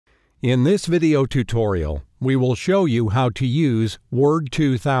In this video tutorial, we will show you how to use Word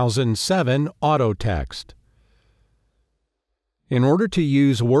 2007 Autotext. In order to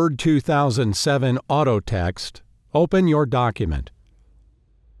use Word 2007 Autotext, open your document.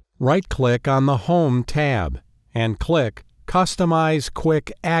 Right-click on the Home tab and click Customize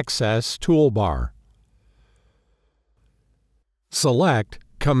Quick Access Toolbar. Select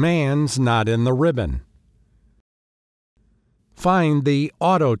Commands Not in the ribbon. Find the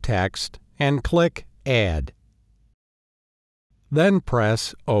Autotext and click Add. Then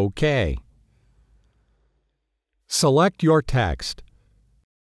press OK. Select your text.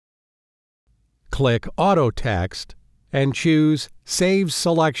 Click Autotext and choose Save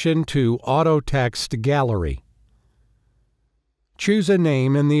Selection to Autotext Gallery. Choose a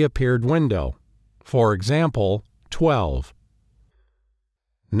name in the appeared window, for example, 12.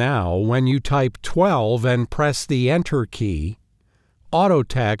 Now, when you type 12 and press the Enter key,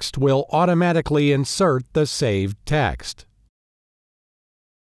 Autotext will automatically insert the saved text.